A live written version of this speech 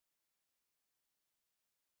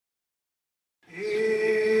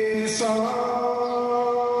From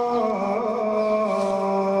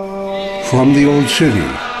the Old City,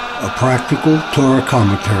 a practical Torah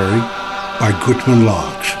commentary by Gutman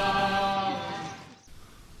Locks.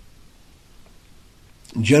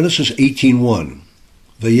 Genesis 18:1,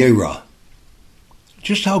 Vayera.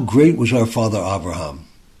 Just how great was our father Abraham?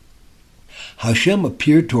 Hashem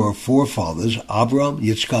appeared to our forefathers, Abraham,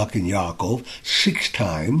 Yitzchak, and Yaakov, 6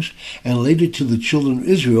 times, and later to the children of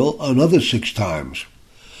Israel another 6 times.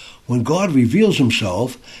 When God reveals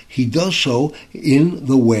himself, he does so in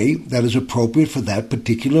the way that is appropriate for that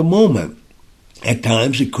particular moment. At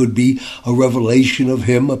times it could be a revelation of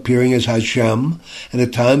him appearing as Hashem, and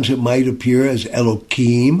at times it might appear as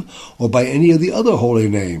Elohim or by any of the other holy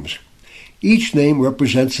names. Each name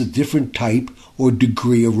represents a different type or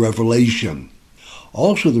degree of revelation.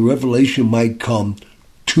 Also, the revelation might come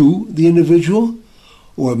to the individual,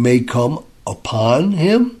 or it may come upon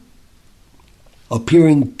him.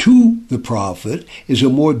 Appearing to the prophet is a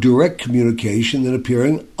more direct communication than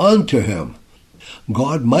appearing unto him.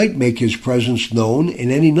 God might make his presence known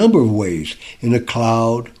in any number of ways, in a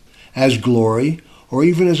cloud, as glory, or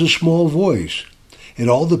even as a small voice. It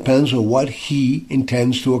all depends on what he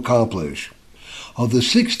intends to accomplish. Of the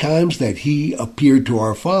 6 times that he appeared to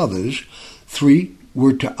our fathers, 3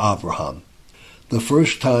 were to Abraham. The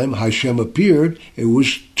first time Hashem appeared, it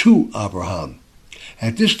was to Abraham.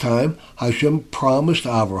 At this time, Hashem promised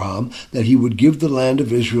Abraham that he would give the land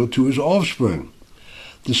of Israel to his offspring.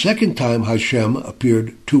 The second time Hashem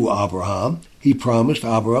appeared to Abraham, he promised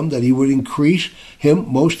Abraham that he would increase him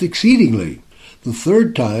most exceedingly. The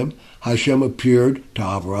third time Hashem appeared to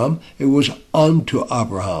Abraham, it was unto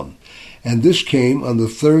Abraham. And this came on the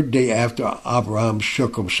 3rd day after Abraham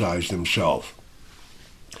circumcised himself.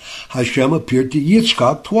 Hashem appeared to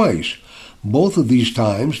Yitzchak twice. Both of these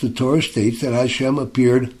times, the Torah states that Hashem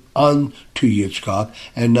appeared unto Yitzchak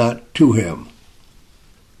and not to him.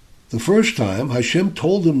 The first time, Hashem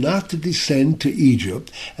told him not to descend to Egypt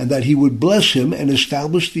and that he would bless him and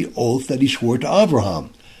establish the oath that he swore to Abraham.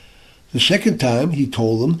 The second time, he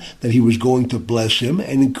told him that he was going to bless him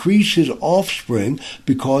and increase his offspring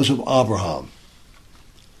because of Abraham.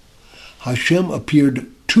 Hashem appeared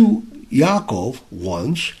to Yaakov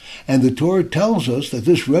once, and the Torah tells us that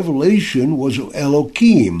this revelation was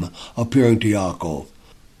Elohim appearing to Yaakov.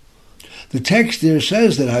 The text there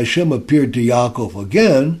says that Hashem appeared to Yaakov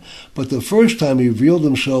again, but the first time he revealed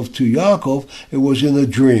himself to Yaakov, it was in a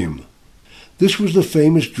dream. This was the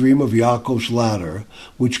famous dream of Yaakov's ladder,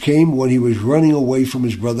 which came when he was running away from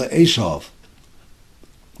his brother Esau.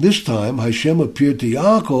 This time Hashem appeared to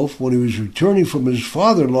Yaakov when he was returning from his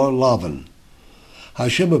father-in-law Lavan.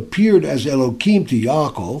 Hashem appeared as Elohim to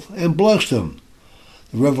Yaakov and blessed him.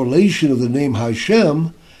 The revelation of the name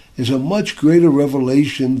Hashem is a much greater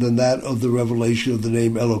revelation than that of the revelation of the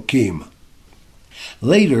name Elohim.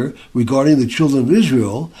 Later, regarding the children of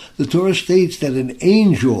Israel, the Torah states that an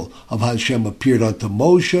angel of Hashem appeared unto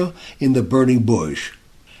Moshe in the burning bush.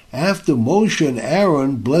 After Moshe and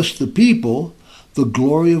Aaron blessed the people, the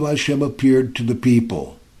glory of Hashem appeared to the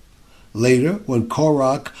people. Later, when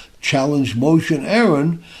Korach challenged Moshe and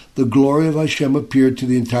Aaron, the glory of Hashem appeared to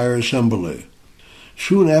the entire assembly.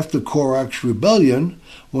 Soon after Korach's rebellion,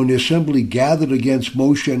 when the assembly gathered against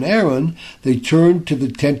Moshe and Aaron, they turned to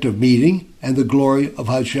the tent of meeting, and the glory of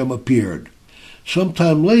Hashem appeared.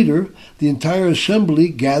 Sometime later, the entire assembly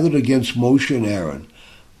gathered against Moshe and Aaron.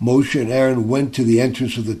 Moshe and Aaron went to the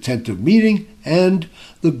entrance of the tent of meeting, and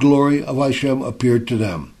the glory of Hashem appeared to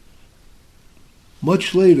them.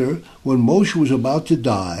 Much later, when Moshe was about to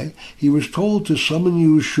die, he was told to summon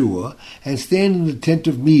Yeshua and stand in the tent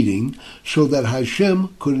of meeting so that Hashem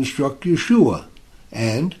could instruct Yeshua.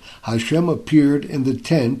 And Hashem appeared in the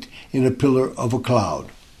tent in a pillar of a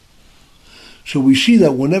cloud. So we see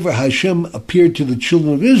that whenever Hashem appeared to the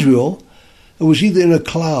children of Israel, it was either in a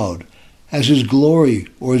cloud, as his glory,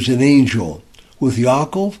 or as an angel. With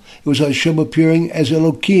Yaakov, it was Hashem appearing as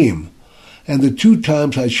Elohim. And the 2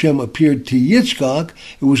 times Hashem appeared to Yitzchak,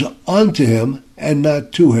 it was unto him and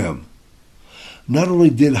not to him. Not only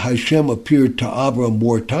did Hashem appear to Abraham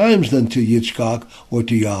more times than to Yitzchak or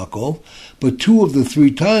to Yaakov, but 2 of the 3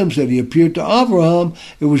 times that he appeared to Abraham,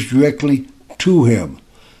 it was directly to him.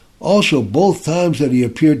 Also, both times that he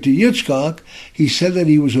appeared to Yitzchak, he said that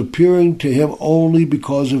he was appearing to him only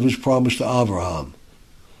because of his promise to Abraham.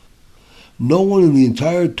 No one in the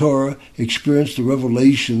entire Torah experienced the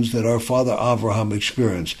revelations that our father Abraham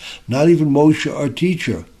experienced, not even Moshe, our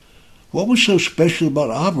teacher. What was so special about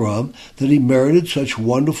Abraham that he merited such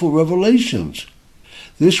wonderful revelations?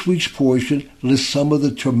 This week's portion lists some of the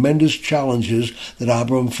tremendous challenges that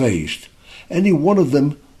Abraham faced. Any one of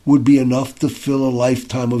them would be enough to fill a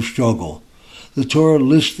lifetime of struggle. The Torah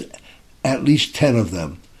lists at least 10 of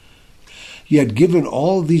them. Yet given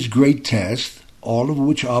all these great tests, all of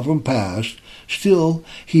which Avram passed, still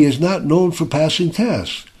he is not known for passing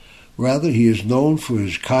tests. Rather, he is known for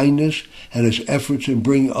his kindness and his efforts in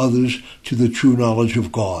bringing others to the true knowledge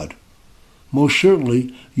of God. Most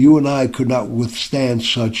certainly, you and I could not withstand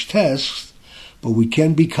such tests, but we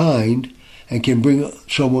can be kind and can bring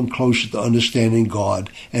someone closer to understanding God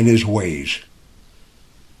and his ways.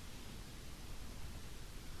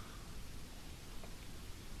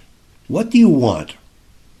 What do you want?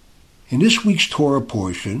 In this week's Torah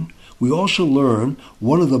portion, we also learn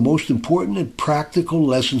one of the most important and practical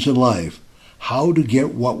lessons in life, how to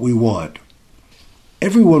get what we want.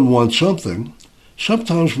 Everyone wants something.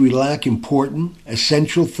 Sometimes we lack important,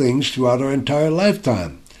 essential things throughout our entire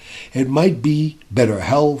lifetime. It might be better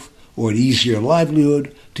health, or an easier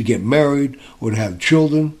livelihood, to get married, or to have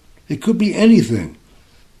children. It could be anything.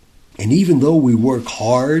 And even though we work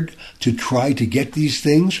hard to try to get these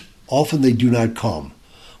things, often they do not come.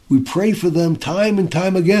 We pray for them time and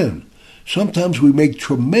time again. Sometimes we make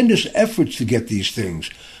tremendous efforts to get these things,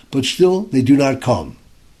 but still they do not come.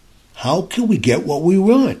 How can we get what we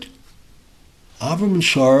want? Avram and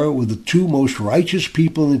Sarah were the two most righteous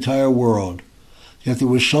people in the entire world, yet there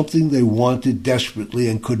was something they wanted desperately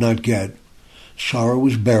and could not get. Sarah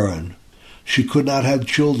was barren. She could not have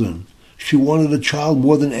children. She wanted a child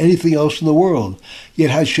more than anything else in the world,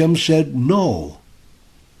 yet Hashem said no.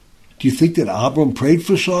 Do you think that Abram prayed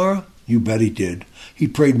for Sarah? You bet he did. He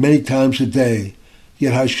prayed many times a day.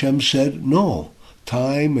 Yet Hashem said no.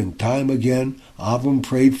 Time and time again, Abram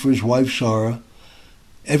prayed for his wife Sarah.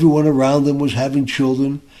 Everyone around them was having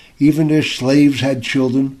children. Even their slaves had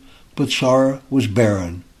children. But Sarah was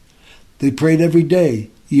barren. They prayed every day,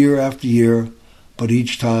 year after year. But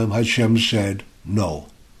each time Hashem said no.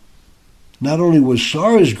 Not only was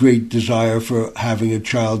Sarah's great desire for having a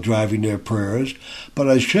child driving their prayers, but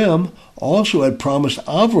Hashem also had promised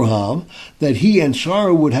Abraham that he and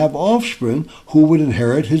Sarah would have offspring who would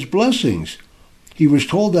inherit his blessings. He was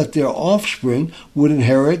told that their offspring would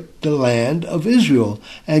inherit the land of Israel,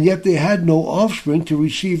 and yet they had no offspring to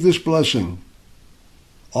receive this blessing.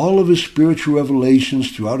 All of his spiritual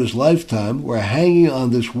revelations throughout his lifetime were hanging on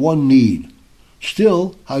this one need.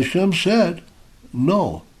 Still, Hashem said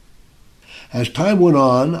no. As time went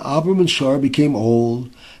on, Abram and Sarah became old,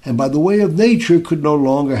 and by the way of nature could no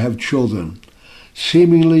longer have children.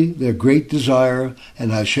 Seemingly, their great desire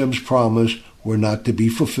and Hashem's promise were not to be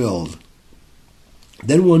fulfilled.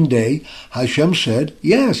 Then one day, Hashem said,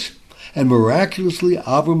 yes, and miraculously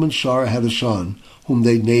Abram and Sarah had a son, whom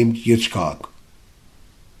they named Yitzchak.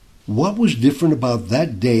 What was different about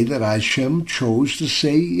that day that Hashem chose to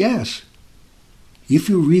say yes? If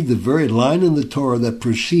you read the very line in the Torah that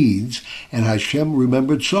precedes, and Hashem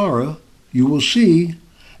remembered Sarah, you will see,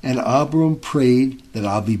 and Abram prayed that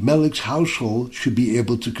Avimelech's household should be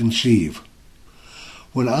able to conceive.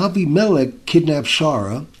 When Avimelech kidnapped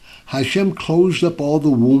Sarah, Hashem closed up all the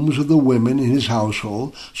wombs of the women in his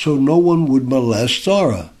household so no one would molest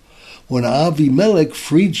Sarah. When Avimelech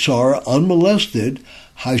freed Sarah unmolested,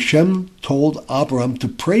 Hashem told Abram to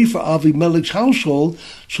pray for Avimelech's household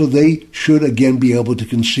so they should again be able to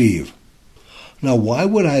conceive. Now, why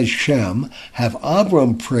would Hashem have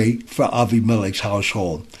Abram pray for Avimelech's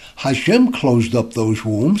household? Hashem closed up those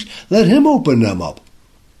wombs. Let him open them up.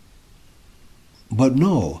 But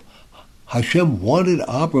no, Hashem wanted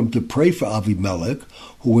Abram to pray for Avimelech,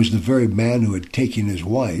 who was the very man who had taken his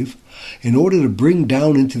wife, in order to bring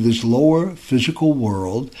down into this lower physical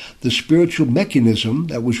world the spiritual mechanism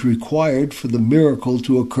that was required for the miracle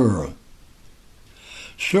to occur.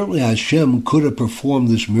 Certainly Hashem could have performed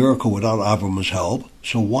this miracle without Avram's help,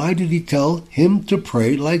 so why did he tell him to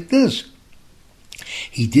pray like this?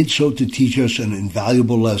 He did so to teach us an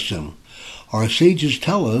invaluable lesson. Our sages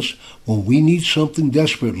tell us when we need something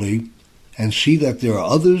desperately and see that there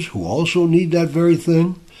are others who also need that very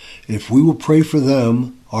thing, if we will pray for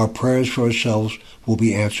them, our prayers for ourselves will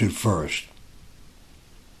be answered first.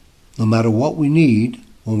 No matter what we need,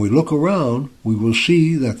 when we look around, we will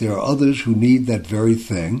see that there are others who need that very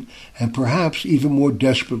thing, and perhaps even more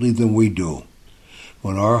desperately than we do.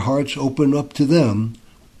 When our hearts open up to them,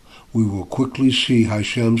 we will quickly see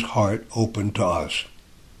Hashem's heart open to us.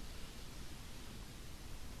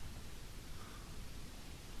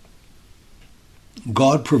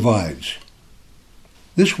 God provides.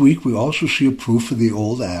 This week we also see a proof of the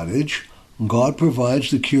old adage, God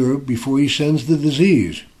provides the cure before he sends the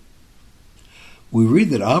disease. We read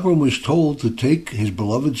that Abram was told to take his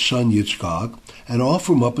beloved son Yitzchak and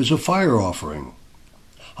offer him up as a fire offering.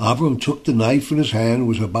 Abram took the knife in his hand and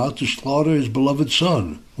was about to slaughter his beloved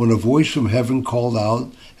son, when a voice from heaven called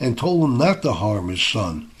out and told him not to harm his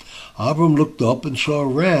son. Abram looked up and saw a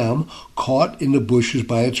ram caught in the bushes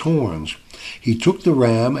by its horns. He took the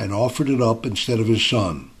ram and offered it up instead of his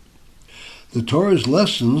son. The Torah's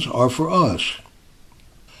lessons are for us.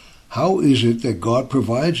 How is it that God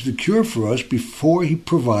provides the cure for us before he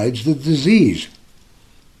provides the disease?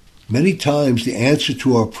 Many times the answer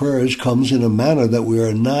to our prayers comes in a manner that we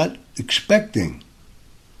are not expecting.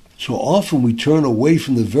 So often we turn away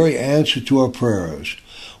from the very answer to our prayers.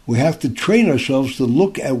 We have to train ourselves to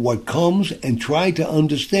look at what comes and try to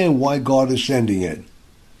understand why God is sending it.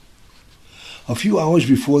 A few hours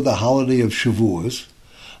before the holiday of Shavuos,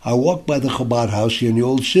 I walked by the Chabad house here in the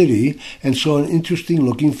Old City and saw an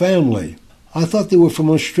interesting-looking family. I thought they were from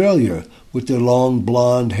Australia, with their long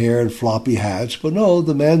blonde hair and floppy hats, but no,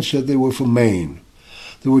 the man said they were from Maine.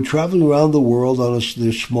 They were traveling around the world on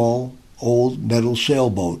their small, old metal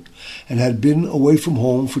sailboat and had been away from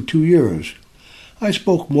home for 2 years. I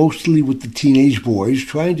spoke mostly with the teenage boys,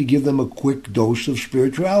 trying to give them a quick dose of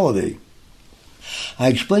spirituality. I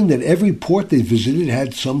explained that every port they visited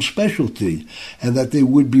had some specialty, and that they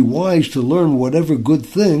would be wise to learn whatever good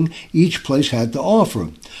thing each place had to offer.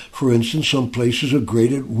 For instance, some places are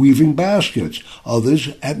great at weaving baskets, others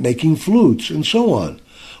at making flutes, and so on.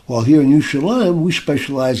 While here in Yerushalayim, we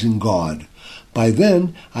specialize in God. By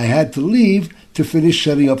then, I had to leave to finish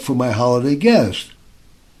setting up for my holiday guest.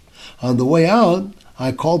 On the way out,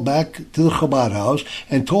 I called back to the Chabad house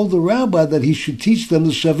and told the rabbi that he should teach them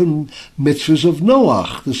the 7 mitzvahs of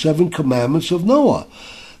Noach, the 7 commandments of Noah.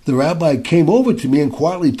 The rabbi came over to me and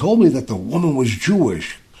quietly told me that the woman was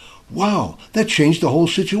Jewish. Wow, that changed the whole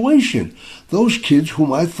situation. Those kids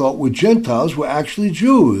whom I thought were Gentiles were actually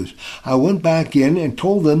Jews. I went back in and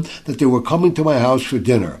told them that they were coming to my house for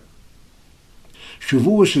dinner.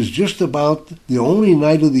 Shavuos is just about the only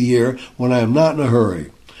night of the year when I am not in a hurry.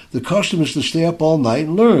 The custom is to stay up all night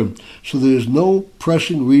and learn, so there is no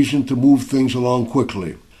pressing reason to move things along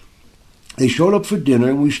quickly. They showed up for dinner,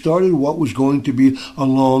 and we started what was going to be a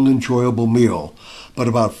long, enjoyable meal. But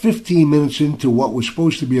about 15 minutes into what was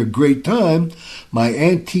supposed to be a great time, my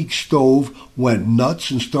antique stove went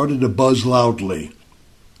nuts and started to buzz loudly.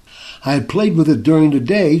 I had played with it during the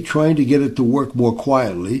day, trying to get it to work more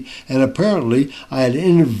quietly, and apparently I had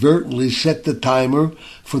inadvertently set the timer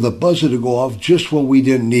for the buzzer to go off just when we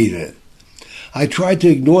didn't need it. I tried to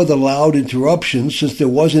ignore the loud interruptions since there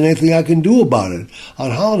wasn't anything I can do about it. On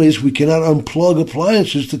holidays, we cannot unplug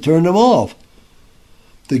appliances to turn them off.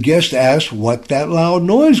 The guest asked what that loud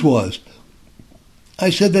noise was. I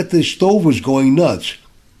said that the stove was going nuts.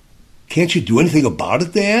 "Can't you do anything about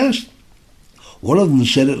it?" they asked. One of them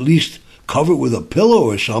said at least cover it with a pillow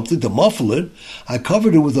or something to muffle it. I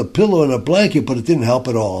covered it with a pillow and a blanket, but it didn't help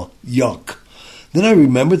at all. Yuck. Then I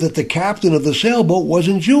remembered that the captain of the sailboat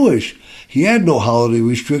wasn't Jewish. He had no holiday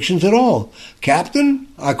restrictions at all. "Captain,"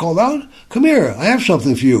 I called out, "come here, I have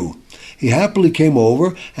something for you." He happily came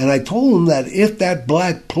over, and I told him that if that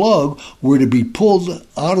black plug were to be pulled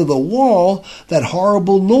out of the wall, that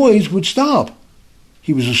horrible noise would stop.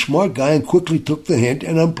 He was a smart guy and quickly took the hint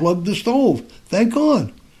and unplugged the stove. Thank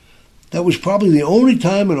God. That was probably the only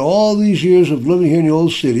time in all these years of living here in the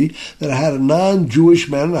Old City that I had a non-Jewish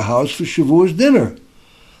man in the house for Shavuos dinner.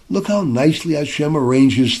 Look how nicely Hashem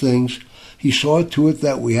arranges things. He saw to it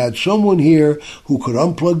that we had someone here who could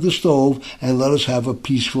unplug the stove and let us have a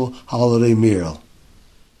peaceful holiday meal.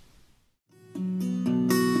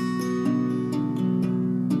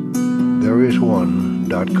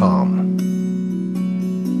 Thereisone.com